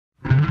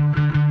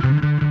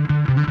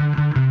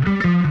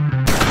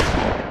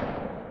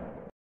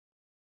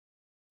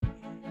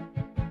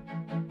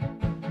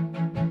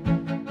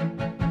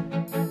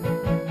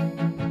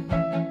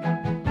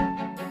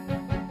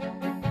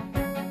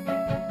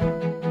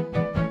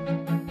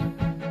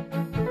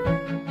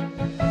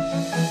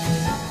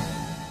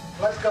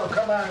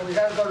on, we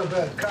gotta go to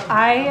bed. Come.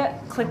 I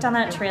clicked on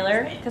that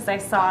trailer because I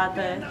saw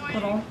the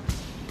little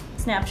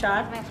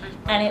snapshot,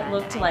 and it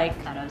looked like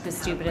the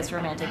stupidest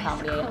romantic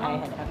comedy I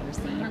had ever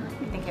seen.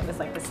 I think it was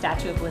like the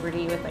Statue of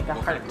Liberty with like a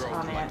heart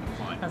on it.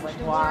 I was like,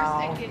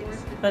 wow,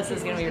 this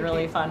is gonna be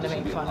really fun to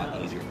make fun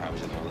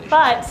of.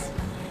 But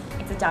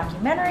it's a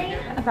documentary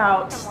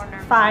about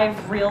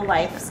 5 real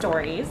life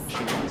stories,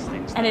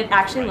 and it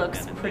actually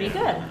looks pretty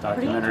good.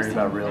 Documentary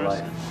about real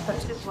life.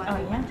 Oh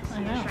yeah,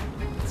 I know.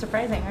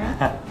 Surprising,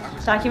 right?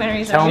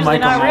 Documentaries Tell are usually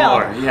Michael not real.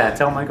 Moore. Yeah,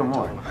 tell Michael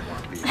Moore.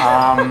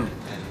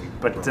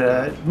 But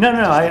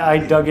no, I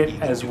dug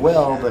it as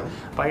well. But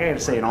I gotta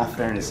say, in all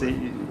fairness,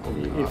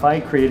 if I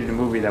created a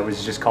movie that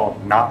was just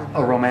called not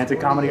a romantic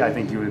comedy, I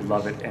think you would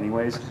love it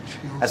anyways.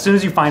 As soon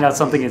as you find out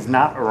something is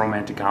not a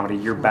romantic comedy,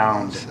 you're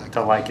bound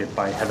to like it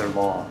by Heather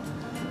Law.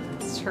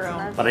 It's true.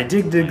 But I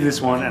dig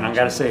this one, and I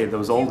gotta say,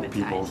 those old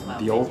people,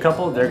 the old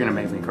couple, they're gonna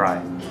make me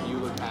cry.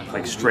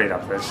 Like straight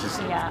up, it's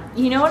just... Yeah.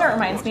 You know what it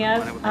reminds me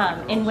of?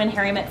 In When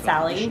Harry Met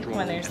Sally,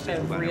 when there's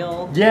the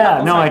real...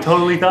 Yeah, no, I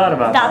totally thought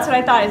about That's what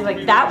I thought. Is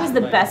like, that was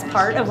the best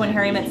part of When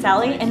Harry Met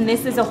Sally, and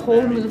this is a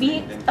whole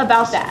movie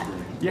about that.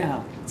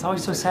 Yeah. It's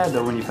always so sad,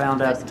 though, when you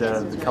found out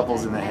the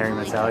couples in the Harry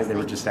Met Sally, they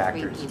were just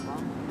actors.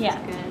 Yeah.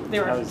 They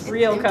were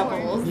real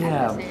couples.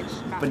 Yeah.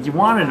 But you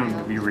wanted them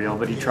to be real,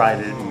 but he tried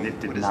it, and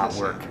it did not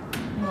work.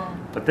 Yeah.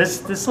 But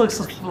this looks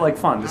like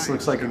fun. This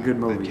looks like a good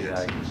movie,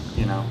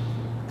 you know.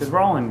 Because we're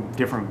all in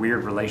different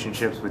weird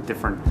relationships with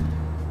different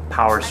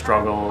power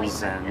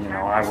struggles, and you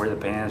know, I wear the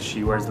pants,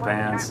 she wears the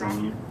pants,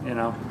 and you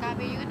know,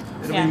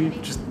 it'll be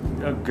just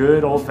a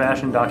good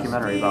old-fashioned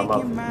documentary about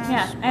love.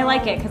 Yeah, I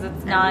like it because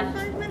it's not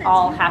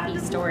all happy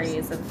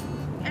stories of,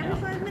 you know,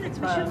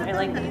 love. I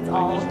like that it's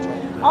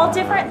all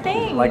different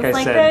things. Like I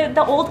like said,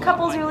 the old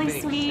couple's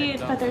really sweet,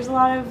 but there's a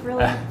lot of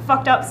really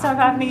fucked up stuff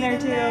happening there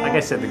too. Like I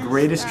said, the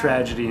greatest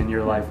tragedy in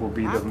your life will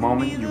be the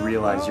moment you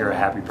realize you're a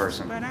happy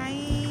person.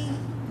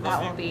 That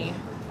will be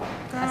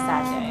a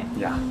sad day.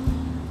 Yeah.